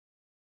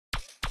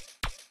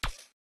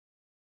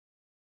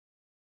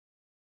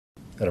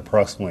at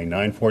approximately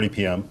 9:40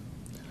 p.m.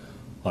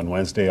 on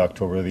Wednesday,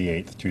 October the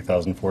 8th,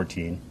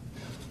 2014,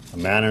 a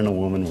man and a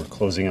woman were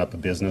closing up a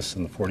business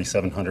in the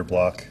 4700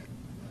 block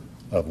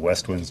of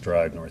West Winds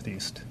Drive,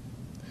 Northeast.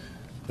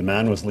 The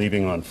man was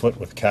leaving on foot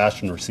with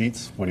cash and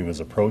receipts when he was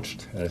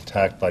approached and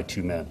attacked by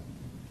two men.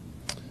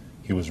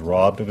 He was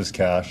robbed of his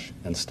cash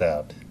and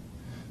stabbed.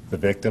 The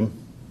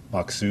victim,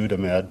 Maqsood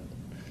Ahmed,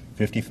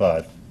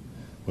 55,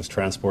 was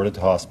transported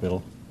to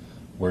hospital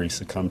where he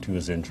succumbed to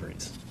his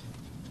injuries.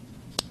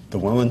 The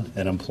woman,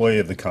 an employee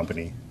of the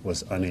company,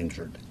 was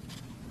uninjured.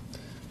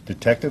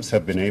 Detectives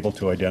have been able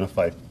to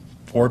identify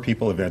 4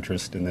 people of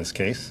interest in this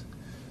case.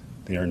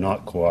 They are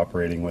not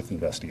cooperating with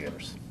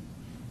investigators.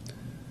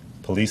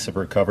 Police have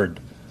recovered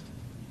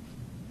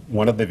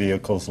one of the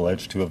vehicles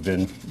alleged to have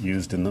been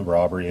used in the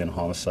robbery and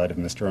homicide of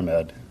Mr.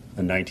 Ahmed,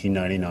 a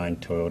 1999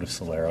 Toyota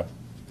Solara,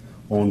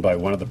 owned by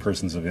one of the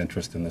persons of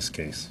interest in this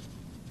case,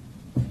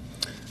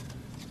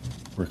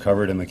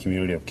 recovered in the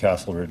community of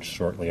Castle Ridge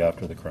shortly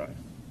after the crime.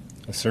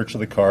 A search of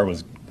the car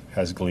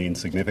has gleaned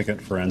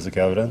significant forensic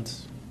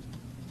evidence.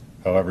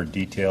 However,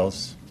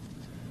 details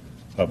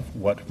of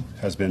what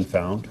has been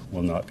found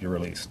will not be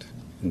released.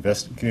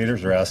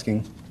 Investigators are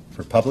asking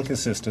for public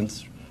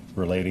assistance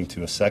relating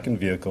to a second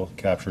vehicle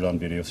captured on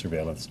video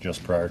surveillance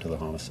just prior to the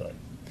homicide.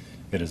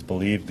 It is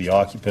believed the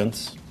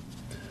occupants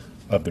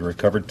of the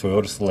recovered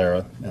Toyota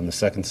Solara and the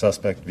second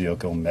suspect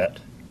vehicle met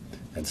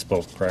and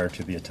spoke prior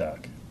to the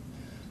attack.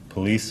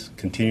 Police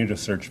continue to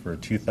search for a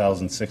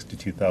 2006 to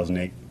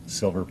 2008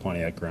 silver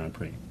Pontiac Grand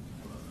Prix.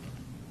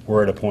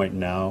 We're at a point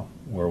now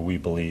where we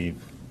believe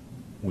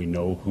we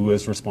know who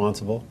is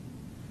responsible.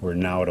 We're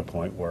now at a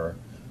point where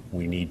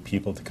we need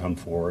people to come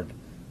forward.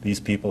 These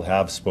people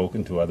have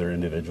spoken to other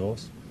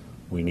individuals.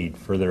 We need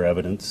further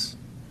evidence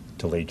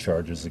to lay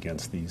charges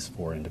against these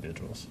 4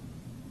 individuals.